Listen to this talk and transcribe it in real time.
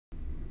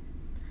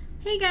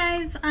Hey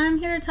guys, I'm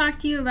here to talk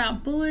to you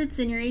about bullets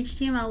in your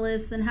HTML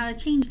lists and how to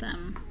change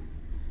them.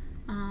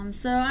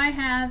 So I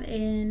have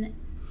an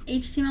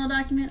HTML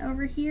document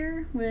over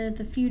here with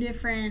a few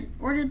different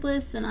ordered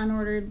lists and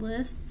unordered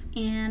lists,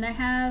 and I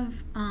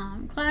have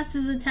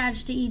classes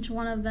attached to each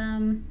one of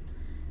them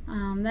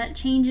that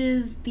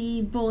changes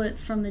the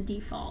bullets from the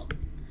default.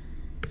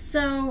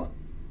 So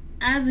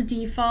as a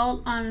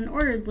default on an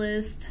ordered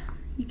list,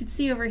 you can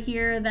see over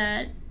here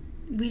that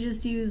we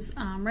just use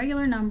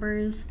regular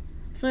numbers.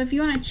 So if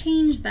you want to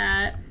change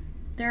that,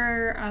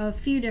 there are a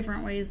few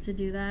different ways to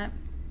do that.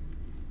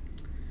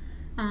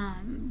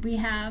 We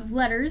have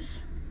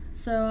letters,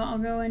 so I'll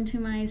go into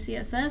my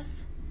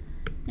CSS,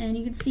 and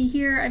you can see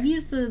here I've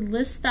used the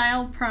list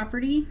style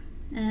property,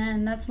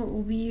 and that's what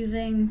we'll be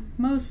using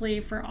mostly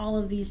for all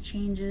of these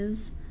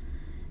changes,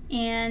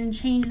 and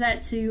change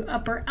that to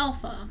upper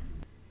alpha.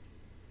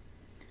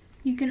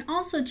 You can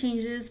also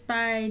change this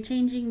by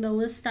changing the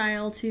list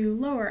style to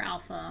lower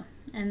alpha,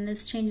 and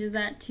this changes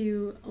that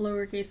to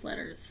lowercase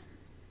letters.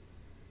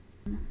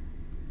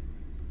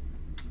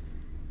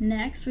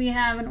 Next, we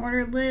have an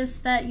ordered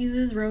list that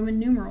uses Roman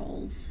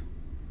numerals.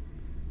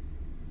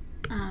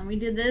 We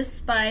did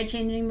this by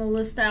changing the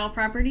list style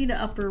property to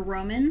upper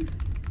Roman.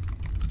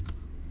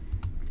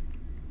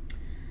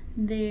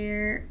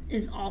 There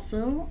is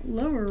also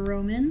lower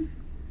Roman.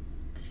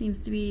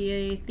 Seems to be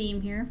a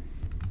theme here.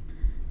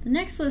 The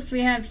next list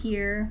we have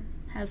here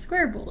has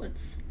square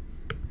bullets.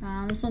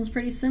 This one's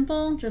pretty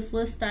simple, just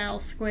list style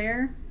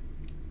square.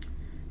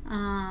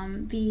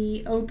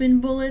 The open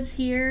bullets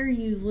here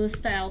use list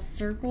style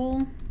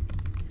circle.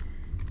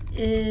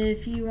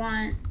 If you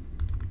want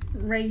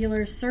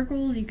regular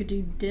circles, you could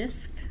do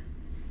disc.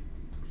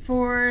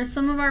 For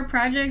some of our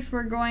projects,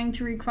 we're going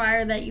to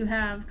require that you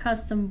have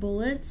custom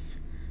bullets.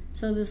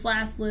 So this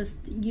last list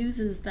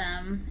uses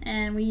them,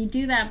 and we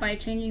do that by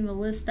changing the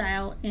list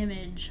style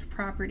image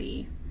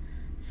property.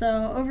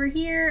 So over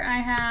here I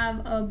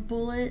have a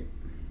bullet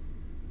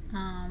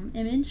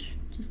image,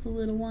 just a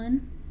little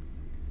one,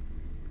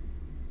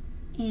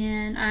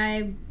 and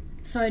I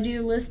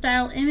do list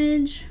style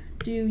image,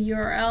 do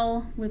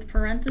URL with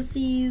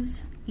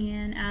parentheses,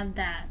 and add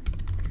that,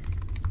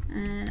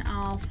 and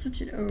I'll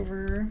switch it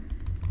over.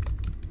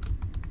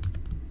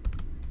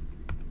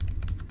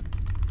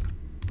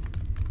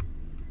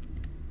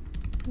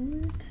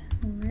 Bullet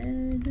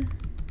red,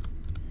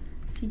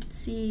 so you can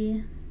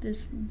see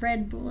this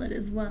red bullet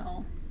as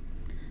well.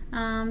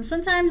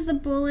 Sometimes the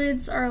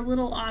bullets are a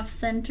little off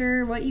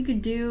center. What you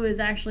could do is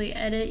actually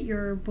edit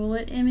your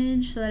bullet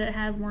image so that it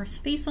has more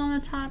space on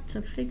the top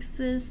to fix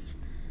this.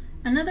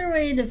 Another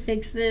way to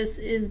fix this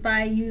is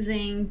by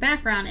using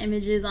background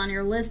images on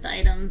your list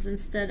items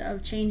instead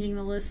of changing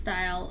the list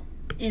style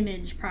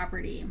image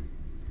property.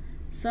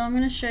 So I'm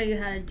going to show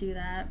you how to do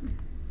that.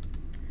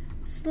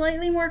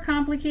 Slightly more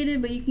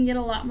complicated, but you can get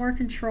a lot more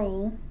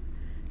control.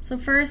 So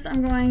first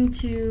I'm going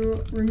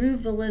to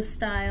remove the list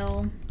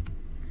style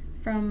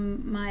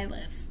from my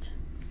list.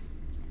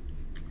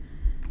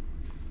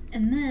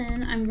 And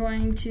then I'm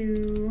going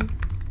to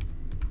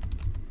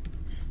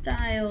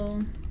style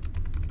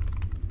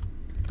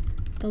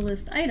the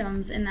list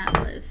items in that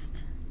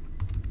list.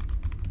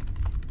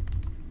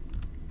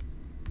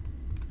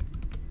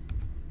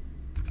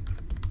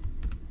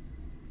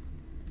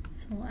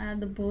 So we'll add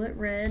the bullet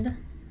red.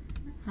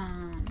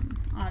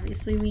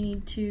 Obviously we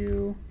need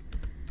to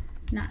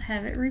not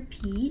have it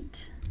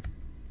repeat.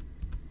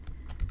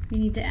 We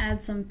need to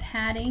add some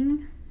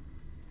padding.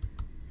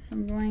 So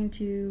I'm going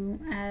to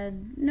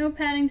add no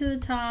padding to the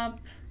top,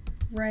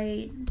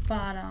 right,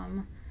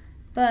 bottom,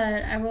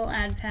 but I will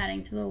add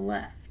padding to the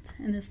left,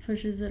 and this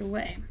pushes it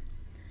away.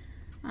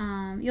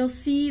 You'll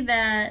see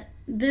that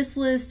this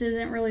list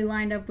isn't really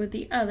lined up with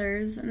the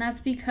others, and that's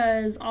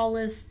because all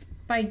lists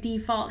by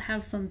default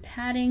have some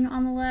padding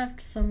on the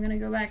left. So I'm going to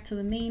go back to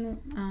the main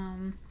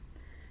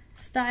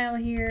style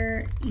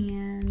here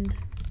and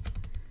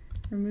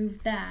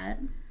remove that.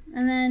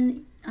 And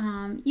then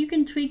you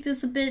can tweak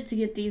this a bit to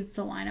get these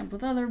to line up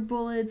with other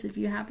bullets if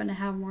you happen to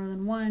have more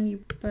than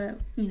one. But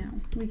you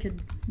know, we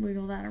could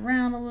wiggle that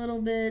around a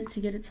little bit to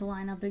get it to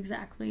line up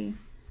exactly.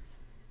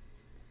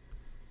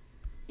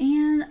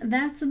 And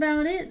that's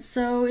about it.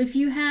 So if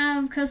you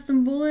have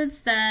custom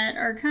bullets that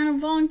are kind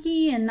of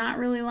wonky and not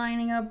really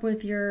lining up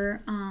with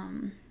your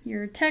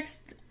text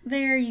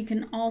there, you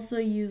can also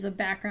use a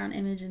background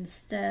image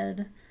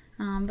instead.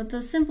 But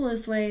the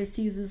simplest way is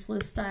to use this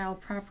list style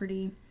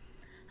property.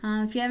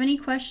 If you have any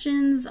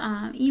questions,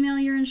 email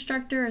your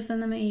instructor or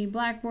send them a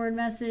Blackboard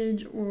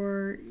message,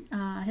 or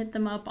hit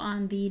them up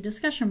on the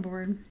discussion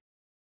board.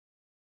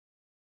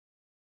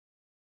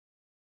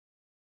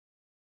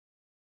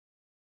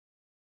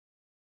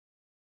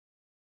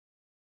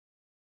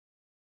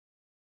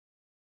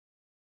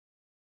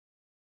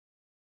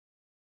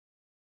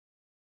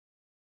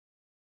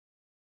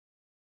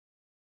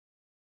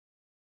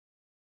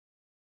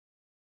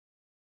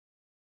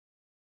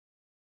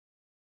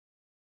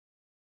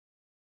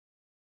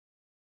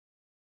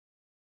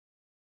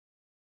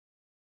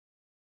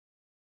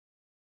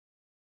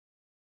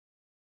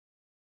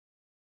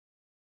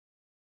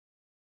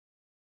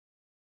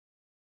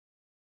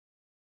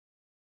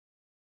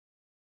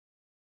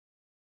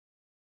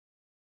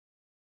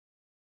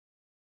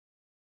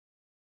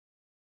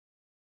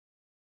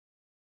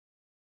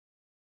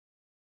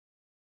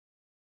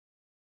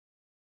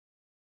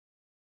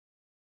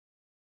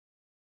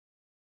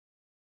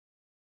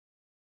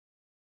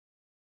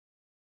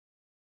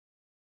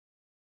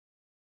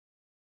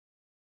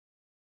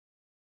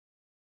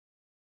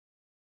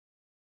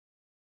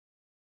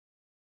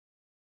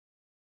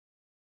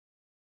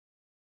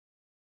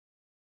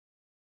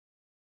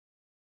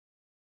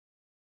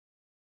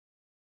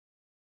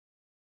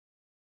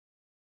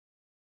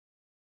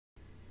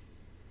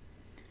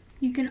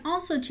 You can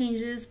also change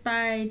this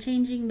by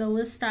changing the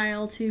list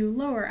style to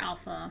lower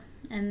alpha,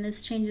 and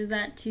this changes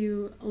that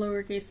to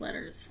lowercase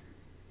letters.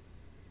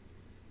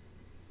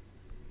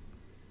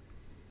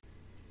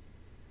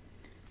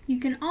 You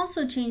can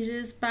also change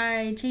this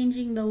by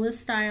changing the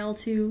list style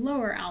to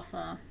lower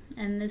alpha,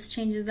 and this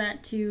changes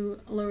that to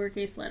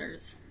lowercase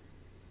letters.